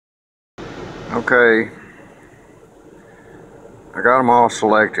Okay, I got them all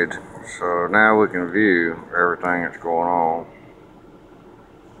selected, so now we can view everything that's going on.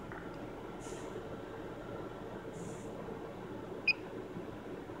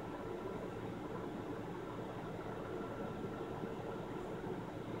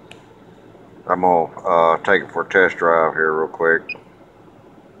 I'm gonna take it for a test drive here real quick.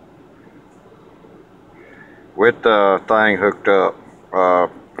 With the thing hooked up,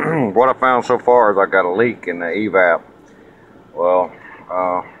 what I found so far is I got a leak in the evap. Well,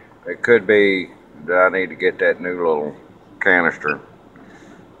 it could be that I need to get that new little canister,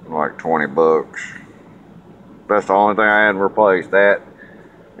 like 20 bucks. That's the only thing I hadn't replaced, that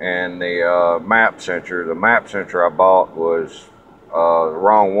and the map sensor. The map sensor I bought was the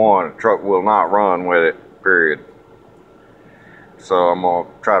wrong one. The truck will not run with it, period. So I'm gonna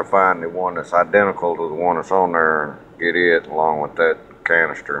try to find the one that's identical to the one that's on there and get it along with that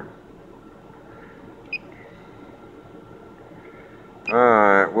canister.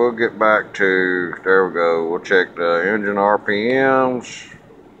 Alright, we'll get back to, there we go, we'll check the engine RPMs.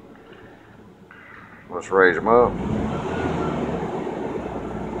 Let's raise them up.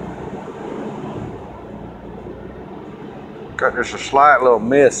 Got just a slight little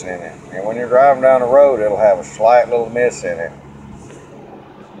miss in it, and when you're driving down the road it'll have a slight little miss in it.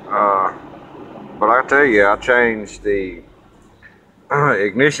 But I tell you, I changed the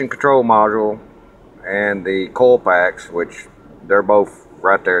ignition control module and the coil packs, which they're both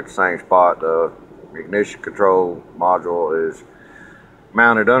right there at the same spot. The ignition control module is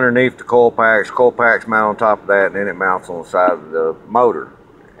mounted underneath the coil packs mount on top of that, and then it mounts on the side of the motor.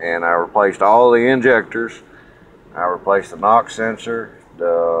 And I replaced all the injectors. I replaced the NOx sensor,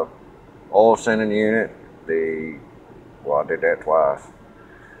 the oil sending unit, I did that twice.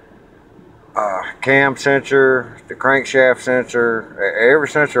 Cam sensor, the crankshaft sensor, every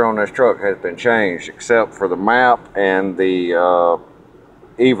sensor on this truck has been changed except for the map and the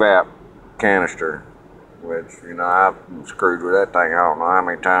evap canister, which, you know, I've screwed with that thing. I don't know how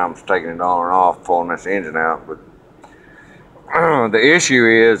many times taking it on and off, pulling this engine out. But the issue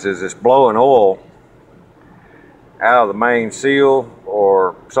is it's blowing oil out of the main seal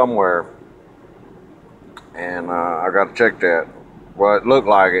or somewhere, and I got to check that. Well, it looked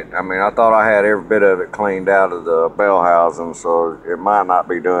like it. I mean, I thought I had every bit of it cleaned out of the bell housing, so it might not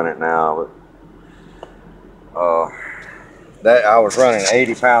be doing it now. But that I was running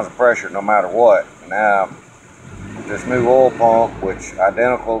 80 pounds of pressure no matter what. Now, this new oil pump, which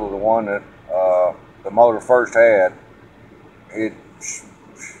identical to the one that the motor first had, it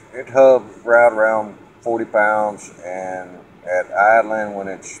hovers right around 40 pounds, and at idling, when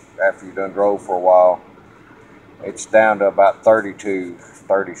it's after you've done drove for a while, it's down to about 32,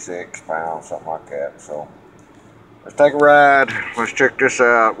 36 pounds, something like that. So let's take a ride. Let's check this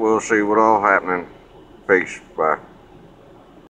out. We'll see what all happening. Peace. Bye.